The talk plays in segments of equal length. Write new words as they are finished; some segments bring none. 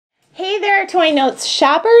there, Toy Notes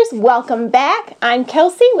shoppers. Welcome back. I'm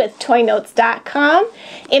Kelsey with ToyNotes.com.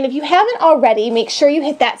 And if you haven't already, make sure you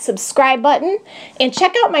hit that subscribe button and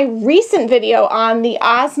check out my recent video on the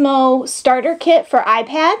Osmo starter kit for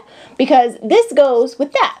iPad, because this goes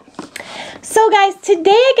with that. So guys,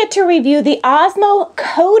 today I get to review the Osmo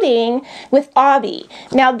Coding with Obby.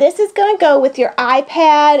 Now this is going to go with your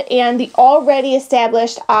iPad and the already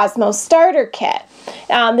established Osmo starter kit.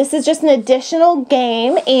 This is just an additional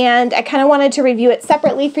game, and I kind of wanted to review it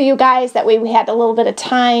separately for you guys. That way we had a little bit of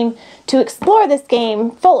time to explore this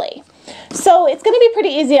game fully. So it's going to be pretty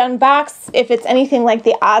easy to unbox if it's anything like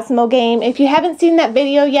the Osmo game. If you haven't seen that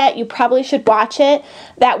video yet, you probably should watch it.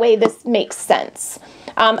 That way this makes sense.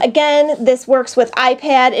 Again, this works with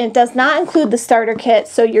iPad and it does not include the starter kit,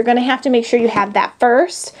 so you're going to have to make sure you have that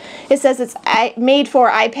first. It says it's made for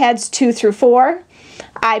iPads 2 through 4,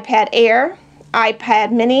 iPad Air,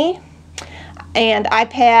 iPad Mini, and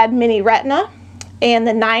iPad Mini Retina, and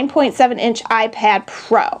the 9.7-inch iPad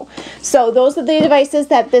Pro. So those are the devices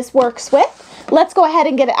that this works with. Let's go ahead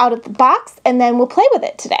and get it out of the box, and then we'll play with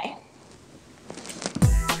it today.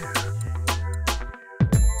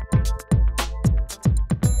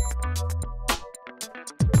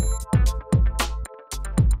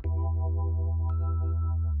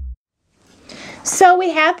 So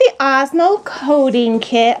we have the Osmo Coding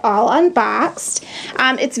Kit all unboxed.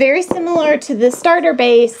 It's very similar to the starter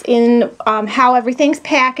base in how everything's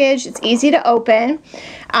packaged. It's easy to open.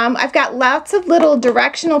 I've got lots of little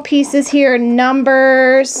directional pieces here,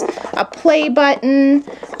 numbers, a play button.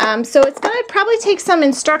 So it's going to probably take some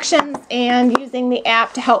instructions and using the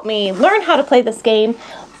app to help me learn how to play this game.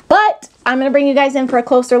 But I'm going to bring you guys in for a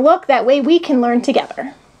closer look. That way we can learn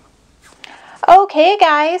together. Okay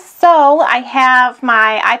guys, so I have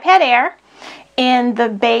my iPad Air and the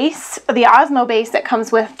base, the Osmo base that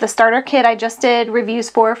comes with the starter kit I just did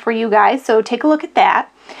reviews for you guys, so take a look at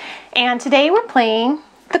that. And today we're playing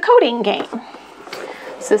the coding game.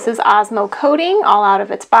 So this is Osmo Coding, all out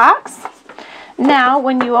of its box. Now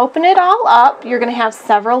when you open it all up, you're going to have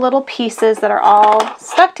several little pieces that are all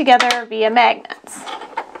stuck together via magnets.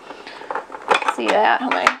 See that? How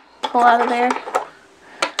many pull out of there?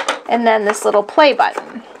 And then this little play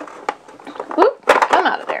button. Oop, come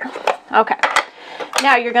out of there. Okay.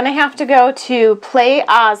 Now you're going to have to go to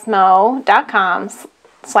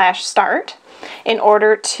playosmo.com/start in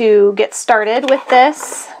order to get started with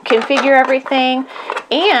this, configure everything,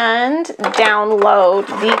 and download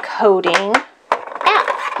the coding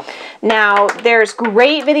app. Now there's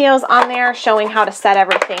great videos on there showing how to set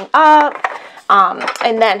everything up,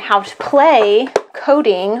 and then how to play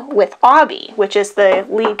coding with Obby, which is the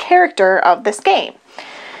lead character of this game.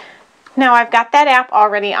 Now I've got that app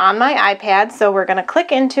already on my iPad, so we're going to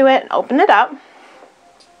click into it and open it up.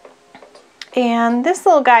 And this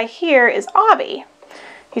little guy here is Obby.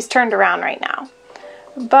 He's turned around right now.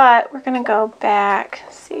 But we're going to go back,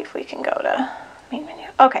 see if we can go to main menu.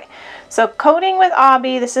 Okay, so coding with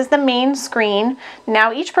Obby, this is the main screen.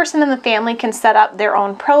 Now each person in the family can set up their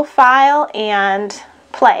own profile and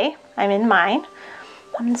play. I'm in mine.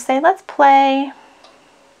 I'm going to say let's play.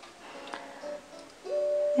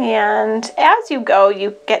 And as you go,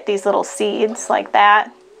 you get these little seeds like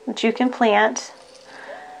that you can plant.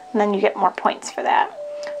 And then you get more points for that.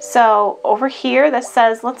 So over here, this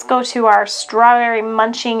says let's go to our strawberry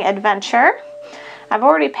munching adventure. I've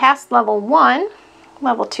already passed level 1.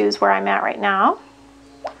 Level 2 is where I'm at right now.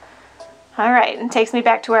 Alright, and it takes me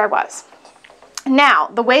back to where I was. Now,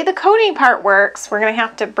 the way the coding part works, we're going to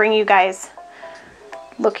have to bring you guys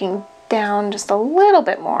looking down just a little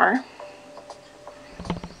bit more.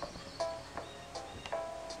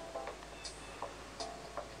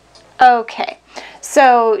 Okay,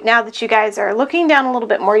 so now that you guys are looking down a little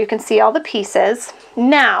bit more, you can see all the pieces.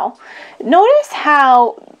 Now, notice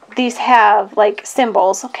how these have like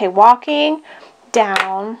symbols. Okay, walking,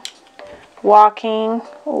 down, walking,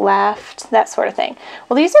 left, that sort of thing.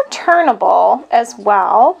 Well, these are turnable as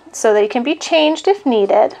well, so they can be changed if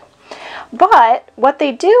needed. But what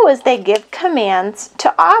they do is they give commands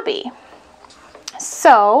to Obby.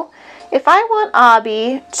 So if I want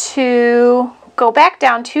Obby to go back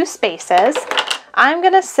down 2 spaces, I'm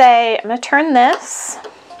going to say, I'm going to turn this,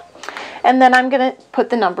 and then I'm going to put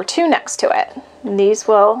the number 2 next to it. And these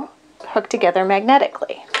will hook together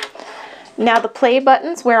magnetically. Now the play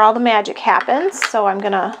button's where all the magic happens, so I'm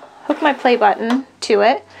going to hook my play button to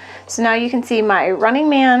it. So now you can see my running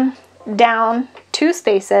man down 2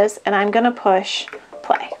 spaces, and I'm going to push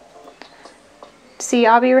play. See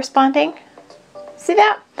Obby responding? See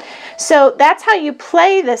that? So that's how you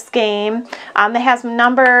play this game. It has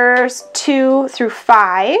numbers 2 through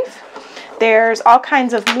 5. There's all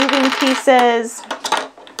kinds of moving pieces,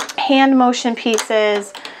 hand motion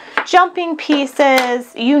pieces, jumping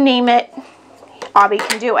pieces, you name it, Obby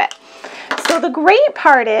can do it. So the great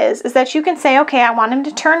part is that you can say, okay, I want him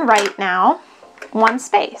to turn right now, 1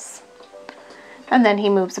 space. And then he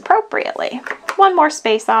moves appropriately. 1 more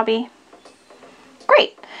space, Obby.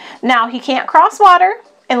 Great. Now he can't cross water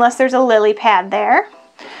unless there's a lily pad there.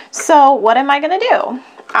 So what am I going to do?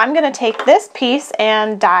 I'm going to take this piece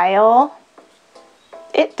and dial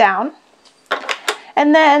it down.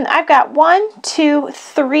 And then I've got 1, 2,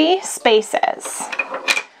 3 spaces.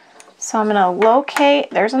 So I'm going to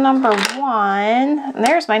locate, there's a number 1, and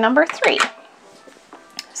there's my number 3.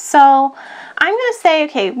 So I'm going to say,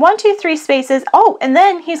 okay, 1, 2, 3 spaces. Oh, and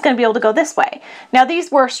then he's going to be able to go this way. Now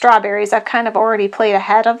these were strawberries. I've kind of already played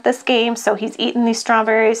ahead of this game, so he's eaten these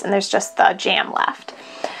strawberries and there's just the jam left.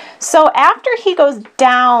 So after he goes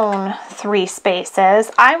down 3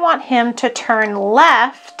 spaces, I want him to turn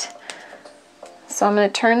left. So I'm going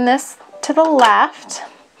to turn this to the left,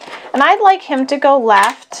 and I'd like him to go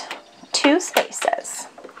left 2 spaces.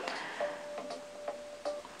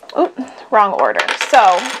 Oop, wrong order.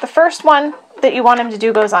 So the first one that you want him to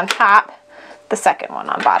do goes on top, the second one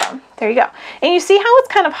on bottom. There you go. And you see how it's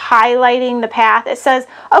kind of highlighting the path? It says,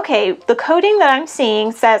 okay, the coding that I'm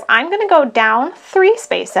seeing says I'm going to go down 3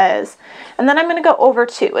 spaces, and then I'm going to go over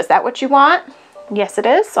 2. Is that what you want? Yes, it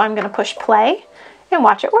is. So I'm going to push play and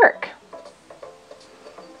watch it work.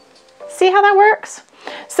 See how that works?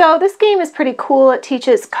 So this game is pretty cool. It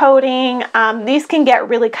teaches coding. These can get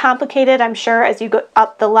really complicated, I'm sure, as you go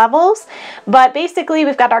up the levels. But basically,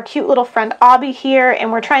 we've got our cute little friend Obby here,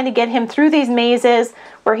 and we're trying to get him through these mazes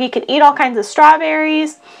where he can eat all kinds of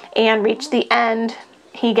strawberries and reach the end.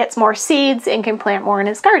 He gets more seeds and can plant more in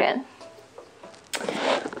his garden.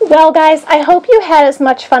 Well, guys, I hope you had as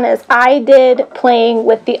much fun as I did playing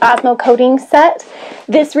with the Osmo Coding set.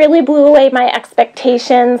 This really blew away my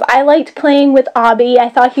expectations. I liked playing with Obby. I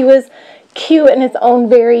thought he was cute in his own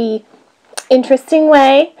very interesting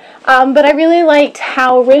way. But I really liked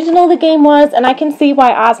how original the game was, and I can see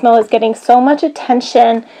why Osmo is getting so much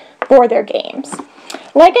attention for their games.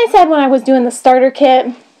 Like I said when I was doing the starter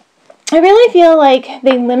kit, I really feel like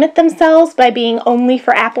they limit themselves by being only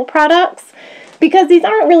for Apple products, because these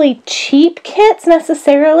aren't really cheap kits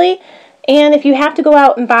necessarily, and if you have to go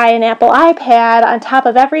out and buy an Apple iPad on top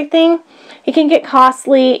of everything, it can get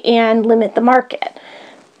costly and limit the market.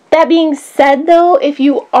 That being said, though, if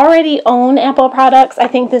you already own Apple products, I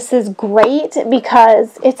think this is great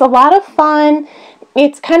because it's a lot of fun.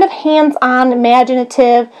 It's kind of hands-on,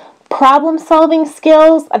 imaginative, problem-solving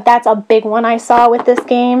skills. That's a big one I saw with this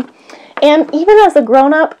game. And even as a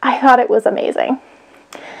grown-up, I thought it was amazing.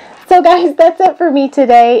 So guys, that's it for me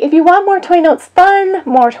today. If you want more Toy Notes fun,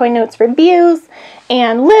 more Toy Notes reviews,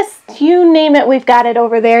 and lists, you name it, we've got it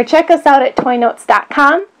over there. Check us out at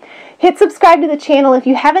toynotes.com. Hit subscribe to the channel if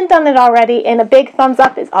you haven't done it already, and a big thumbs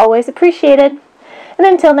up is always appreciated. And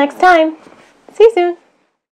until next time, see you soon.